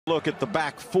Look at the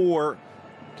back four.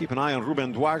 Keep an eye on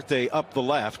Ruben Duarte up the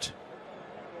left.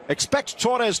 Expect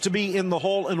Torres to be in the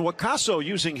hole, and Wakaso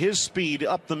using his speed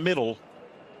up the middle.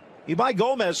 Ibai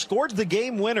Gomez scored the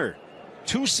game winner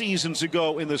 2 seasons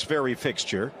ago in this very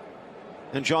fixture.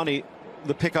 And Johnny,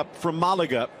 the pickup from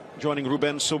Malaga, joining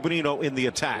Ruben Sobrino in the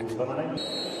attack.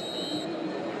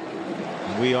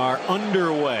 We are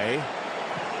underway.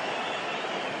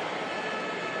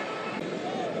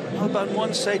 Alba on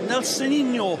one side,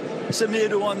 Nelsonino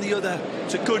Semedo on the other.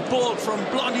 It's a good ball from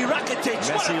Blondie Rakitic.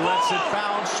 Messi lets it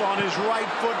bounce on his right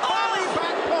foot. Volley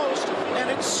back post,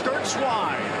 and it skirts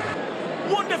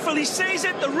wide. Wonderful, he sees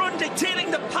it, the run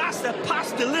dictating the pass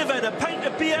delivered, a pint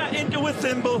of beer into a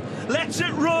thimble, lets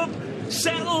it rub,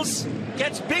 settles,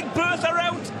 gets Big Bertha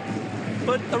out,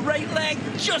 but the right leg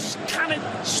just kind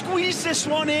of squeezed this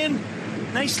one in.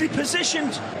 Nicely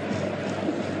positioned.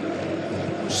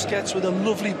 Busquets with a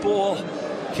lovely ball.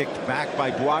 Kicked back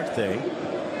by Duarte.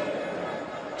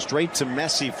 Straight to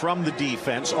Messi from the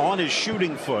defense on his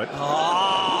shooting foot.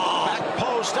 Back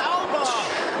post, Alba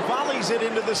volleys it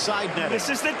into the side net. This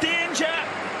is the danger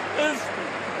of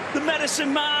the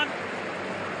medicine man.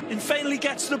 And finally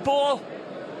gets the ball.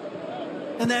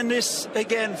 And then this,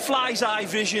 again, fly's eye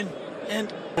vision.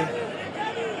 And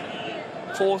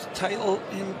 4th title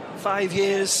in 5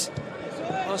 years.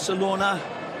 Barcelona.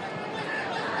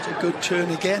 It's a good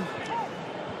turn again.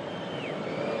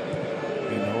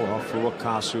 Off for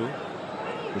Wakaso.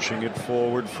 Pushing it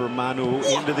forward for Manu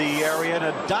into the area. And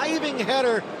a diving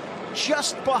header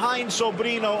just behind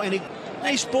Sobrino. And he...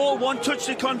 Nice ball, one touch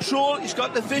to control. He's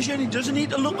got the vision. He doesn't need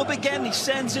to look up again. He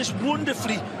sends this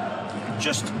wonderfully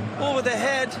just over the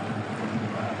head.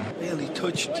 Really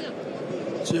touched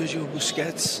Sergio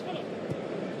Busquets.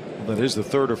 That is the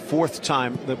 3rd or 4th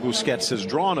time that Busquets has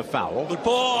drawn a foul. Good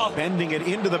ball. Bending it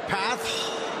into the path.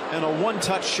 And a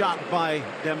one-touch shot by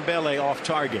Dembele off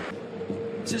target.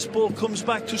 This ball comes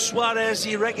back to Suarez.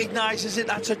 He recognizes it.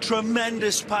 That's a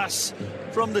tremendous pass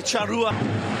from the Charrua.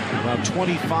 About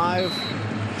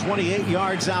 25, 28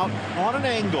 yards out on an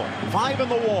angle. 5 in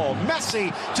the wall.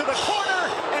 Messi to the corner,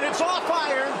 and it's off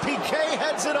iron. Piqué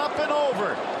heads it up and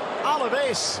over.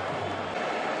 Alaves.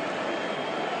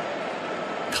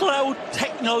 Cloud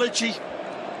technology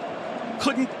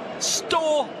couldn't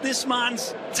store this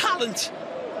man's talent.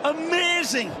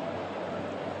 Amazing.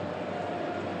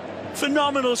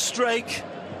 Phenomenal strike.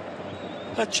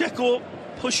 Pacheco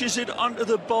pushes it onto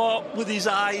the bar with his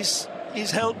eyes. He's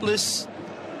helpless.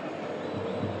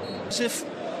 As if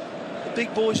the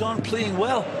big boys aren't playing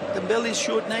well. Dembele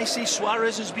showed nicely.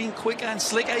 Suarez has been quicker and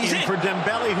slicker. He's in for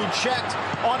Dembele, who checked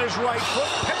on his right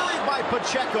foot. Parried by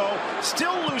Pacheco.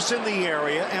 Still loose in the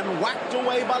area and whacked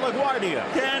away by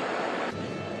LaGuardia. Again,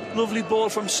 lovely ball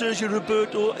from Sergio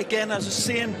Roberto. Again, as I was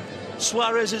saying,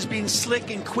 Suarez has been slick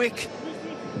and quick.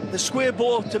 The square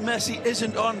ball to Messi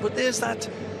isn't on, but there's that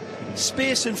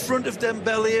space in front of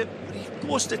Dembele. He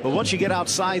goes to... But once you get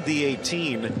outside the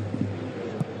 18,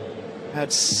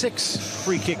 had 6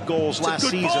 free kick goals last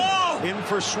season. Ball. In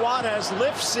for Suarez,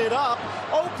 lifts it up,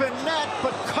 open net,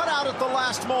 but cut out at the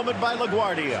last moment by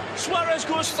LaGuardia. Suarez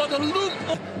goes for the loop.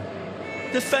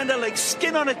 Defender like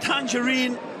skin on a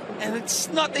tangerine, and it's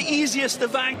not the easiest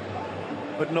of ang.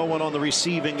 But no one on the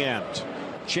receiving end.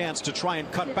 Chance to try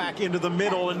and cut back into the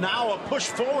middle, and now a push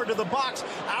forward to the box.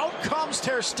 Out comes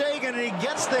Ter Stegen, and he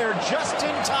gets there just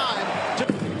in time.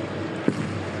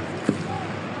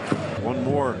 One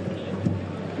more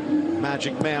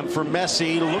magic man for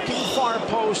Messi, looking far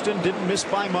post and didn't miss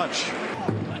by much.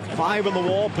 5 in the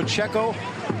wall. Pacheco,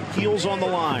 heels on the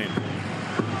line.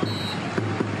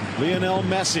 Lionel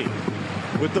Messi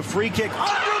with the free kick. Under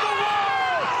the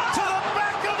wall! To the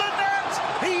back of the net!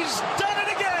 He's done it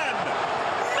again!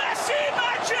 Messi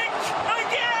magic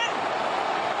again!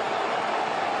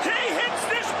 He hits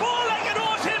this ball like it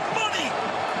owes him money!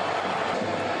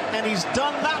 And he's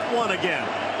done that one again.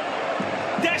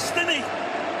 Destiny!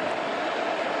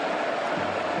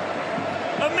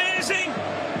 Amazing!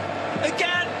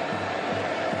 Again!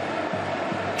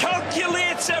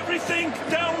 Calculates everything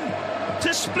down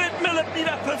to split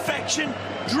millimeter perfection,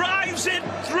 drives it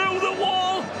through the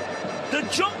wall, the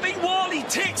jumping wall, he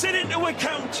takes it into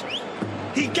account.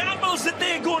 He gambles that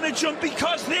they're going to jump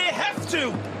because they have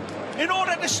to in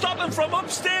order to stop him from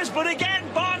upstairs, but again,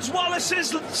 Barnes Wallace is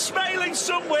smiling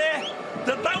somewhere.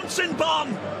 The bouncing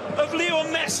bomb of Leo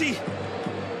Messi.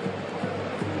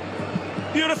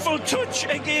 Beautiful touch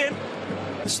again.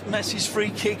 Messi's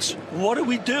free kicks, what do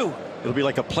we do? It'll be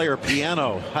like a player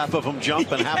piano. Half of them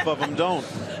jump and half of them don't.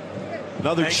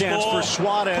 Another nice chance ball. For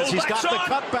Suarez. He's got the on.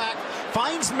 cutback.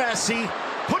 Finds Messi.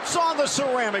 Puts on the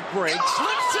ceramic brakes.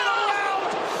 Lifts it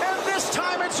around. And this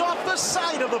time it's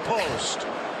side of the post.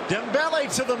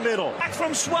 Dembele to the middle. Back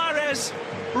from Suarez,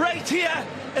 right here.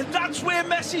 And that's where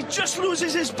Messi just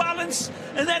loses his balance.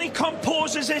 And then he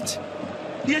composes it.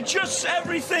 He adjusts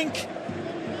everything.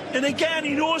 And again,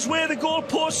 he knows where the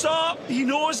goalposts are. He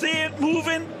knows they ain't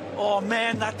moving. Oh,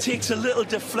 man, that takes a little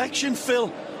deflection,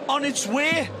 Phil, on its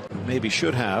way. Maybe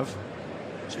should have.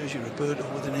 Sergio Roberto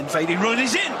with an inviting run.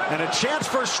 He's in. And a chance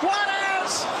for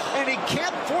Suarez. And he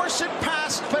can't force it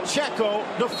past Pacheco.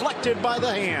 Deflected by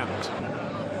the hand.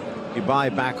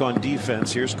 Ibai back on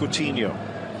defense. Here's Coutinho.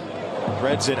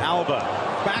 Threads it, Alba.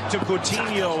 Back to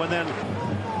Coutinho. And then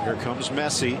here comes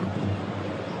Messi.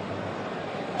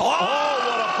 Oh,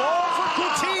 what a ball for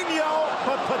Coutinho.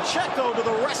 But Pacheco to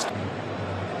the rescue.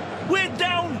 We're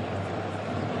down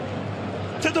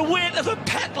to the weight of a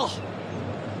petal.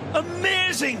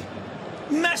 Amazing.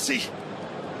 Messi.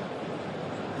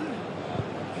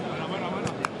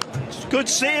 Good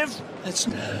save. It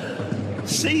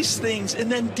sees things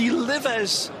and then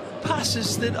delivers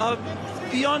passes that are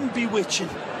beyond bewitching.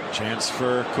 Chance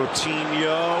for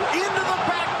Coutinho into the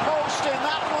back post, and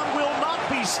that one will not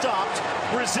be stopped.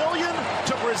 Brazilian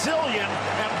to Brazilian,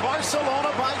 and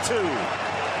Barcelona by 2.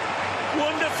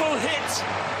 Wonderful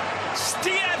hit.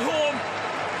 Stay at home.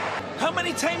 How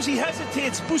many times he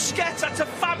hesitates. Busquets, that's a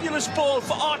fabulous ball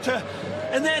for Arthur.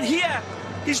 And then here,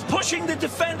 he's pushing the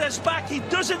defenders back. He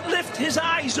doesn't lift his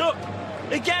eyes up.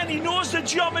 Again, he knows the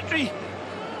geometry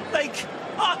like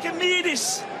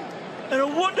Archimedes. And a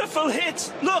wonderful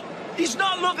hit. Look, he's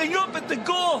not looking up at the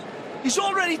goal. He's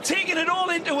already taken it all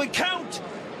into account.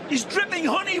 He's dripping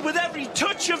honey with every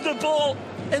touch of the ball.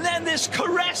 And then this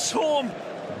caress home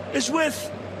is with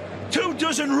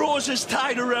 24 roses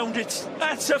tied around it.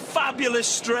 That's a fabulous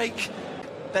strike.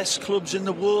 Best clubs in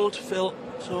the world, Phil.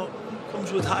 So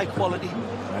comes with high quality.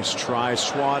 Nice try,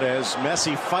 Suarez.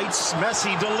 Messi fights.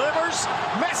 Messi delivers.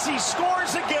 Messi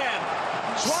scores again.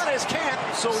 Suarez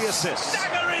can't, so he assists.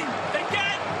 Staggering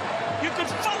again. You could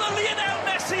follow Lionel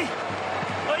Messi,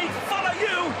 or he'd follow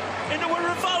you into a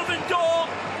revolving door,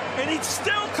 and he'd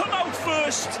still come out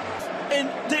first. And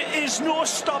there is no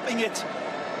stopping it.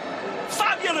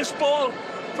 Fabulous ball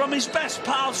from his best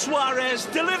pal Suarez,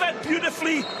 delivered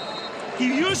beautifully.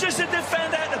 He uses the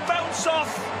defender to bounce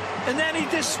off, and then he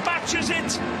dispatches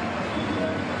it.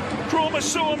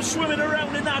 Chromosome swimming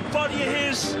around in that body of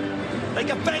his like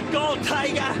a Bengal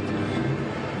tiger.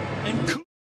 And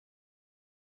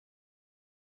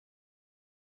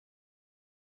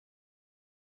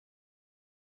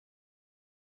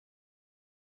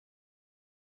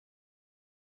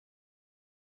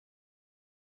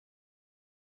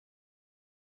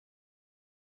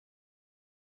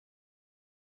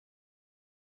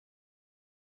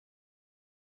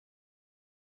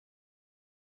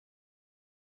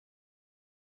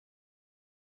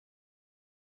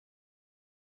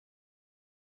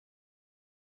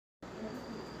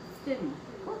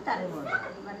Contare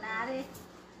molto, Manare.